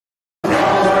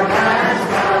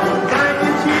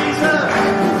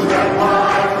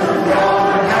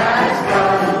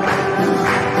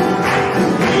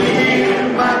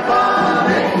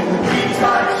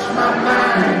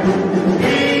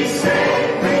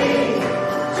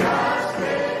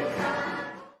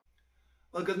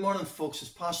good morning, folks.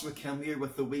 It's Pastor McKim here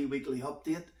with the wee weekly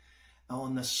update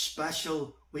on this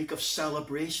special week of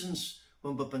celebrations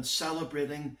when we've been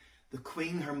celebrating the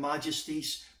Queen, Her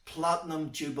Majesty's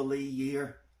Platinum Jubilee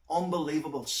year.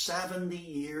 Unbelievable, 70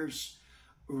 years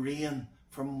reign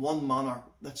from one monarch.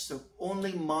 That's the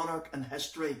only monarch in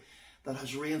history that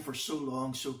has reigned for so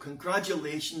long. So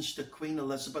congratulations to Queen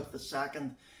Elizabeth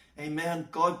II. Amen.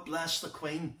 God bless the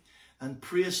Queen and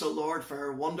praise the Lord for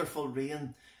her wonderful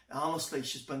reign. Honestly,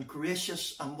 she's been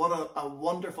gracious, and what a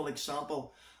wonderful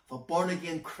example of a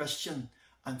born-again Christian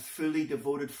and fully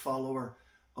devoted follower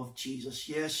of Jesus.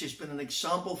 Yes, she's been an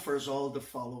example for us all to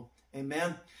follow.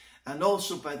 Amen. And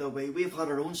also, by the way, we've had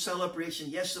our own celebration.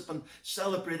 Yes, we've been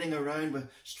celebrating around with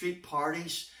street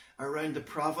parties around the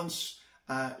province,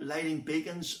 lighting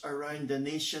beacons around the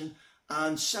nation,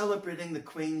 and celebrating the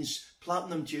Queen's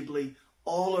Platinum Jubilee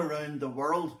all around the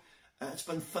world. It's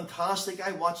been fantastic.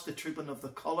 I watched the Trooping of the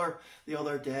Colour the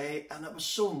other day, and it was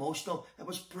so emotional. It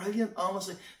was brilliant,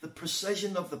 honestly. The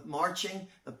precision of the marching,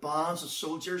 the bands, the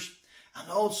soldiers, and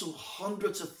also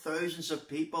hundreds of thousands of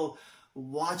people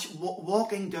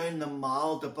walking down the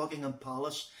Mall to Buckingham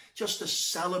Palace just to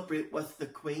celebrate with the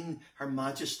Queen, Her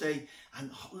Majesty,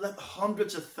 and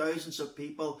hundreds of thousands of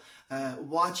people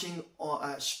watching,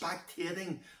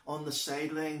 spectating on the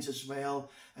sidelines as well,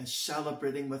 and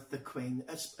celebrating with the Queen.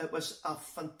 It was a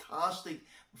fantastic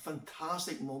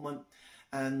moment,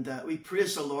 and we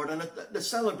praise the Lord. And the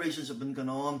celebrations have been going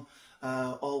on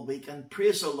all week, and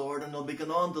praise the Lord, and they'll be going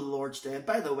on to the Lord's Day. And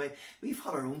by the way, we've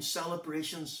had our own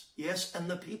celebrations, yes, in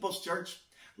the People's Church.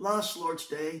 Last Lord's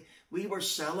Day, we were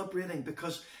celebrating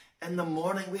because in the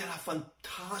morning we had a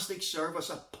fantastic service,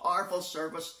 a powerful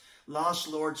service last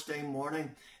Lord's Day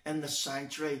morning in the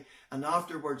sanctuary. And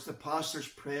afterwards, the pastors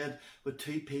prayed with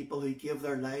two people who gave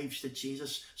their lives to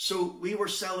Jesus. So we were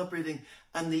celebrating,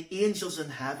 and the angels in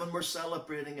heaven were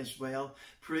celebrating as well.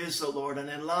 Praise the Lord. And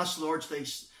in last Lord's Day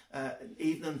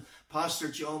evening, Pastor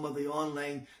John with the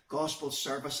online gospel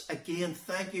service. Again,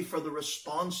 thank you for the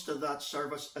response to that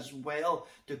service as well.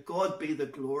 To God be the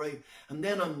glory. And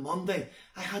then on Monday,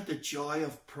 I had the joy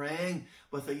of praying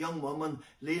with a young woman,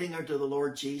 leading her to the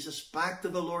Lord Jesus, back to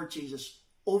the Lord Jesus,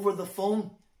 over the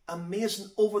phone. Amazing,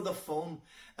 over the phone.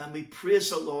 And we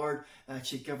praise the Lord that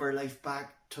she gave her life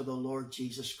back to the Lord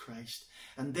Jesus Christ.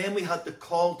 And then we had the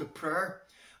call to prayer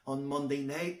on Monday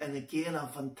night, and again a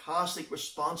fantastic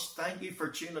response. Thank you for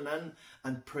tuning in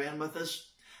and praying with us.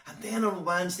 And then on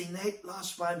Wednesday night,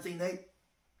 last Wednesday night,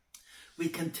 we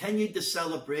continued the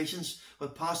celebrations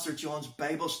with Pastor John's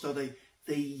Bible study,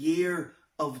 the year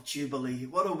of Jubilee.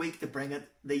 What a week to bring it,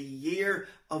 the year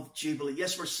of Jubilee.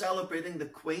 Yes, we're celebrating the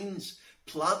Queen's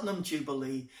Platinum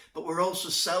Jubilee, but we're also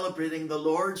celebrating the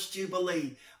Lord's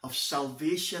Jubilee of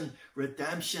salvation,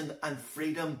 redemption, and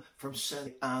freedom from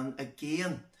sin. And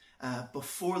again,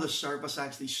 before the service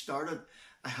actually started,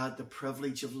 I had the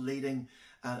privilege of leading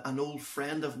an old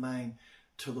friend of mine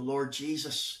to the Lord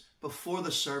Jesus before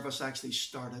the service actually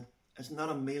started. Isn't that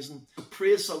amazing?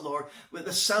 Praise the Lord. Well,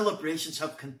 the celebrations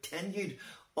have continued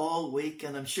all week,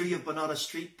 and I'm sure you've been at a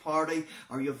street party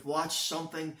or you've watched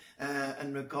something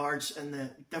in regards in the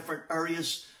different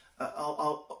areas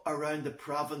around the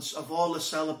province of all the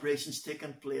celebrations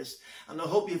taking place. And I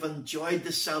hope you've enjoyed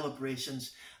the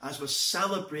celebrations as we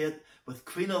celebrate with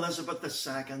Queen Elizabeth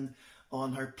II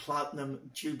on her Platinum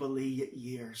Jubilee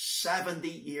year, 70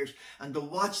 years. And to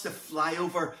watch the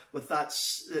flyover with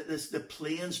the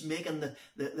planes making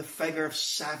the figure of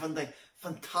 70,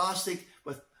 fantastic,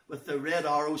 with the red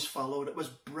arrows followed. It was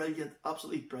brilliant,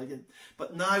 absolutely brilliant.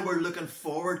 But now we're looking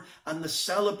forward, and the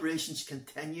celebrations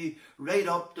continue right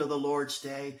up to the Lord's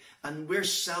Day. And we're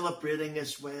celebrating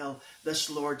as well this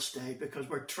Lord's Day because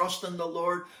we're trusting the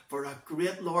Lord for a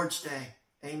great Lord's Day.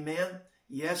 Amen.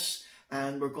 Yes.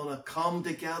 And we're going to come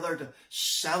together to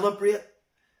celebrate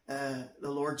the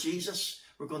Lord Jesus.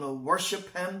 We're going to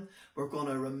worship him. We're going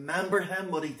to remember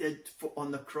him, what he did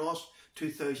on the cross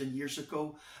 2,000 years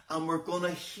ago. And we're going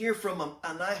to hear from him.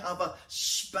 And I have a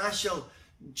special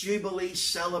Jubilee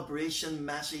celebration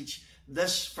message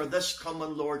for this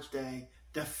coming Lord's Day.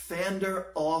 Defender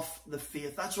of the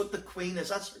Faith. That's what the Queen is.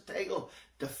 That's her title.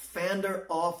 Defender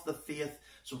of the Faith.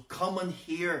 So come and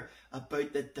hear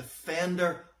about the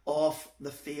Defender of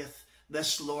the Faith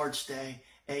this Lord's Day.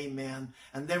 Amen.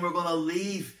 And then we're going to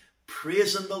leave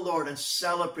praising the Lord and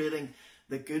celebrating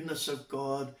the goodness of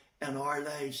God in our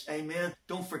lives. Amen.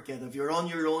 Don't forget, if you're on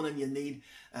your own and you need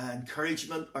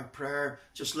encouragement or prayer,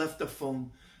 just lift the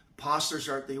phone. Pastors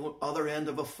are at the other end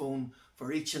of a phone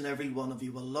for each and every one of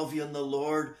you. We'll love you in the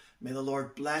Lord. May the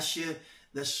Lord bless you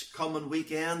this coming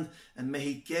weekend, and may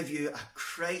He give you a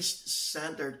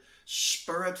Christ-centered,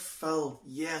 Spirit-filled,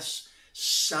 yes,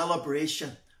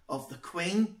 celebration of the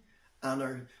Queen and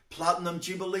her Platinum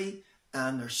Jubilee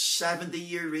and her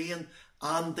 70-year reign,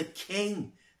 and the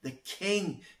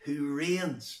King who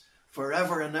reigns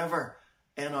forever and ever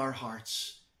in our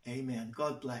hearts. Amen.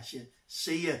 God bless you.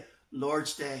 See you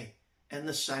Lord's Day in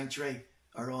the sanctuary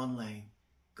or online.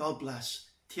 God bless.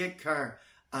 Take care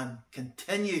and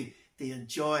continue to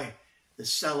enjoy the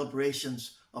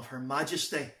celebrations of Her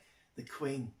Majesty, the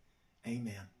Queen.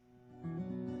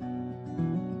 Amen.